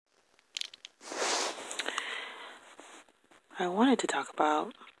I wanted to talk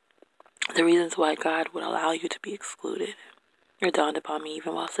about the reasons why God would allow you to be excluded. It dawned upon me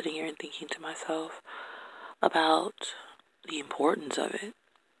even while sitting here and thinking to myself about the importance of it.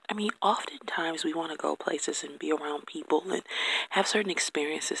 I mean, oftentimes we want to go places and be around people and have certain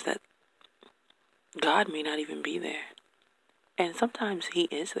experiences that God may not even be there. And sometimes He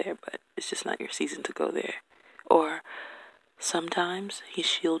is there, but it's just not your season to go there. Or sometimes He's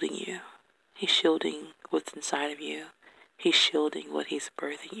shielding you. He's shielding what's inside of you. He's shielding what He's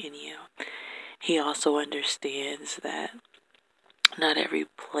birthing in you. He also understands that not every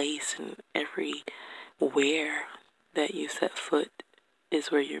place and everywhere that you set foot is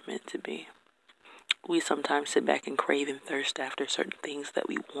where you're meant to be. We sometimes sit back and crave and thirst after certain things that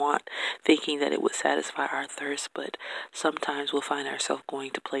we want, thinking that it would satisfy our thirst, but sometimes we'll find ourselves going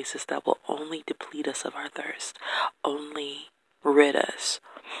to places that will only deplete us of our thirst, only rid us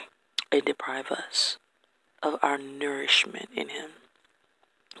and deprive us of our nourishment in Him.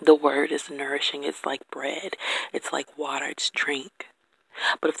 The Word is nourishing. It's like bread. It's like water. It's drink.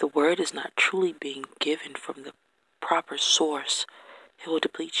 But if the Word is not truly being given from the proper source, it will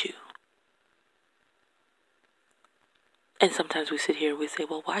deplete you. And sometimes we sit here and we say,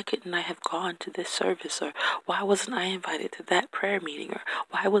 well, why couldn't I have gone to this service? Or why wasn't I invited to that prayer meeting? Or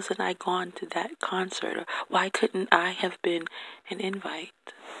why wasn't I gone to that concert? Or why couldn't I have been an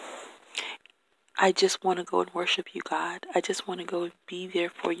invite? I just want to go and worship you, God. I just want to go and be there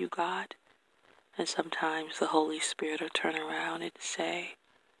for you, God. And sometimes the Holy Spirit will turn around and say,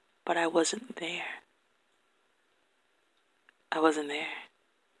 but I wasn't there. I wasn't there.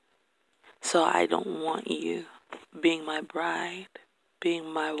 So I don't want you, being my bride,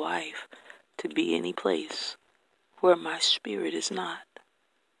 being my wife, to be any place where my spirit is not.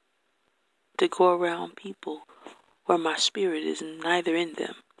 To go around people where my spirit is neither in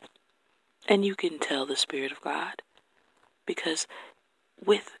them. And you can tell the Spirit of God, because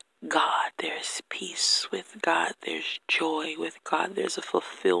with God there's peace. With God there's joy. With God there's a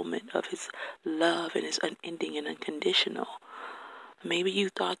fulfillment of His love and His unending and unconditional. Maybe you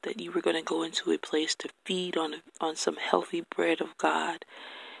thought that you were going to go into a place to feed on some healthy bread of God.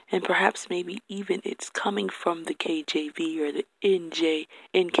 And perhaps maybe even it's coming from the KJV or the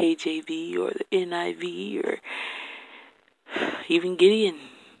NKJV or the NIV or even Gideon.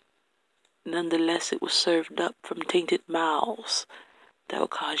 Nonetheless, it was served up from tainted mouths that will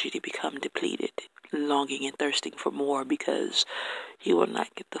cause you to become depleted, longing and thirsting for more, because you will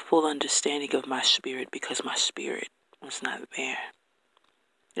not get the full understanding of my spirit, because my spirit was not there.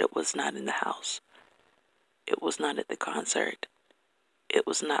 It was not in the house. It was not at the concert. It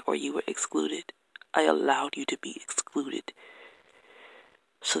was not where you were excluded. I allowed you to be excluded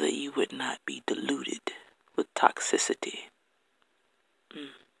so that you would not be diluted with toxicity.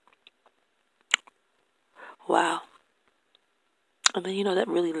 Wow. And then, that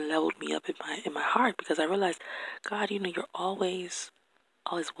really leveled me up in my heart, because I realized, God, you're always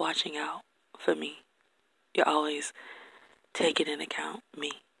watching out for me. You're always taking into account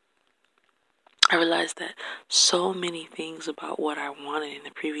me. I realized that so many things about what I wanted in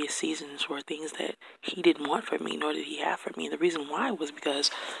the previous seasons were things that He didn't want for me, nor did He have for me. And the reason why was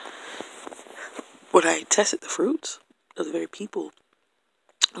because when I tested the fruits of the very people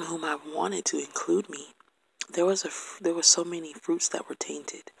whom I wanted to include me, there were so many fruits that were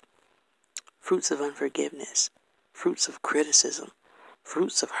tainted. Fruits of unforgiveness, fruits of criticism,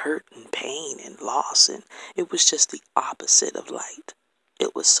 fruits of hurt and pain and loss. And it was just the opposite of light.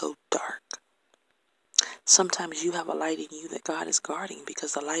 It was so dark. Sometimes you have a light in you that God is guarding,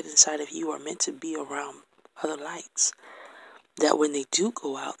 because the light inside of you are meant to be around other lights. That when they do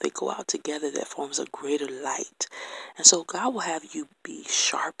go out, they go out together. That forms a greater light. And so God will have you be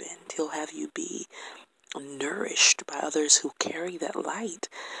sharpened. He'll have you be nourished by others who carry that light,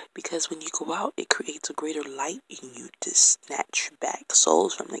 because when you go out, it creates a greater light in you to snatch back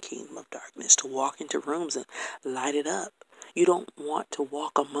souls from the kingdom of darkness, to walk into rooms and light it up. You don't want to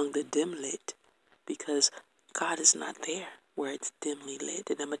walk among the dim lit, because God is not there where it's dimly lit.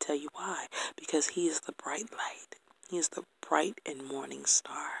 And I'm going to tell you why. Because He is the bright light. He is the bright and morning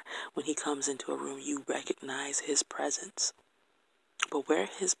star. When He comes into a room, you recognize His presence. But where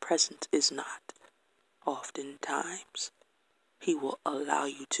His presence is not, oftentimes He will allow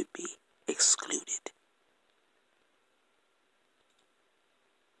you to be excluded.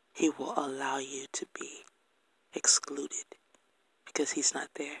 He will allow you to be excluded because He's not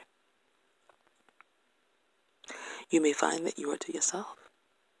there. You may find that you are to yourself,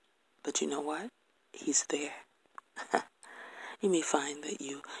 but you know what? He's there. You may find that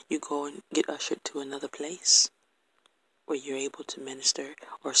you go and get ushered to another place, where you're able to minister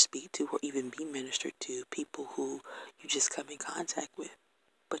or speak to or even be ministered to people who you just come in contact with.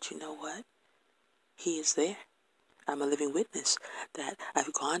 But you know what? He is there. I'm a living witness that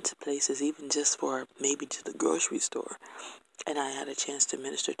I've gone to places, even just for maybe to the grocery store, and I had a chance to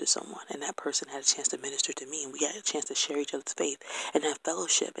minister to someone, and that person had a chance to minister to me, and we had a chance to share each other's faith and have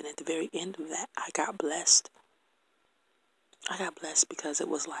fellowship. And at the very end of that, I got blessed. I got blessed because it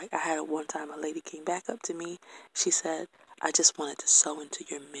was like, I had one time a lady came back up to me. She said, I just wanted to sow into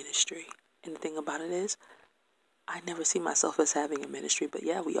your ministry. And the thing about it is, I never see myself as having a ministry, but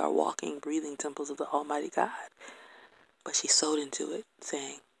yeah, we are walking, breathing temples of the Almighty God. But she sowed into it,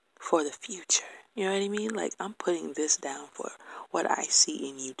 saying, for the future. You know what I mean? Like, I'm putting this down for what I see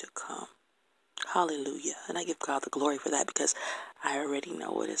in you to come. Hallelujah. And I give God the glory for that, because I already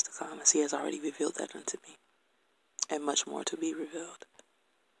know what is to come, as He has already revealed that unto me. And much more to be revealed.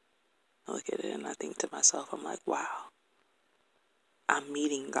 I look at it and I think to myself, I'm like, wow. I'm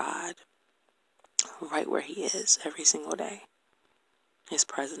meeting God right where He is every single day. His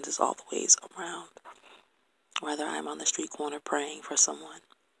presence is all the ways around. Whether I'm on the street corner praying for someone,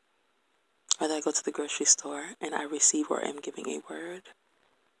 whether I go to the grocery store and I receive or am giving a word,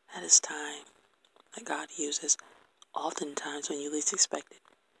 that is time that God uses, oftentimes when you least expect it,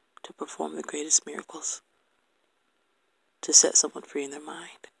 to perform the greatest miracles, to set someone free in their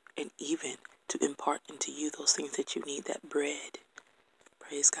mind, and even to impart into you those things that you need, that bread.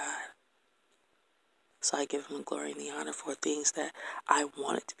 Praise God. So I give Him the glory and the honor for things that I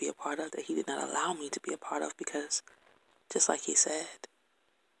wanted to be a part of, that He did not allow me to be a part of, because just like He said,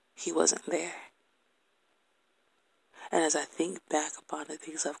 He wasn't there. And as I think back upon the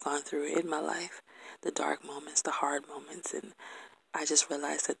things I've gone through in my life, the dark moments, the hard moments, and I just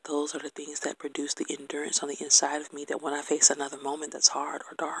realized that those are the things that produce the endurance on the inside of me, that when I face another moment that's hard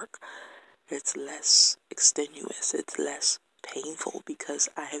or dark, it's less extenuous, it's less painful, because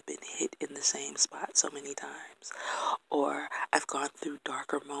I have been hit in the same spot so many times. Or I've gone through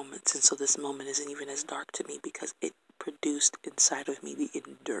darker moments, and so this moment isn't even as dark to me, because it produced inside of me the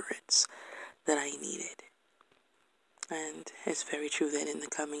endurance that I needed. And it's very true that in the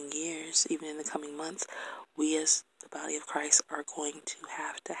coming years, even in the coming months, we as the body of Christ are going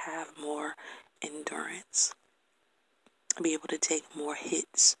to have more endurance, be able to take more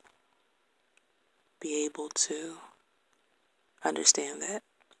hits, be able to understand that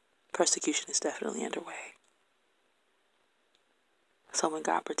persecution is definitely underway. So when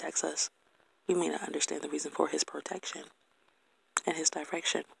God protects us, we may not understand the reason for His protection and His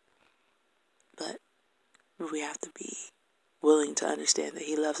direction, but we have to be willing to understand that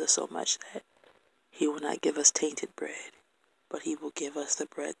He loves us so much that He will not give us tainted bread, but He will give us the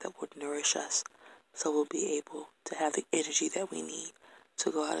bread that will nourish us, so we'll be able to have the energy that we need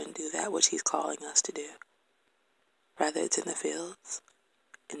to go out and do that which He's calling us to do. Whether it's in the fields,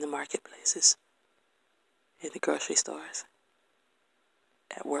 in the marketplaces, in the grocery stores,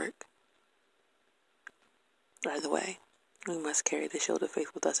 at work. Either way, we must carry the shield of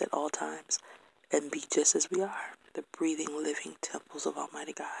faith with us at all times and be just as we are, the breathing, living temples of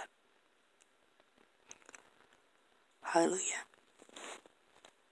Almighty God. Hallelujah.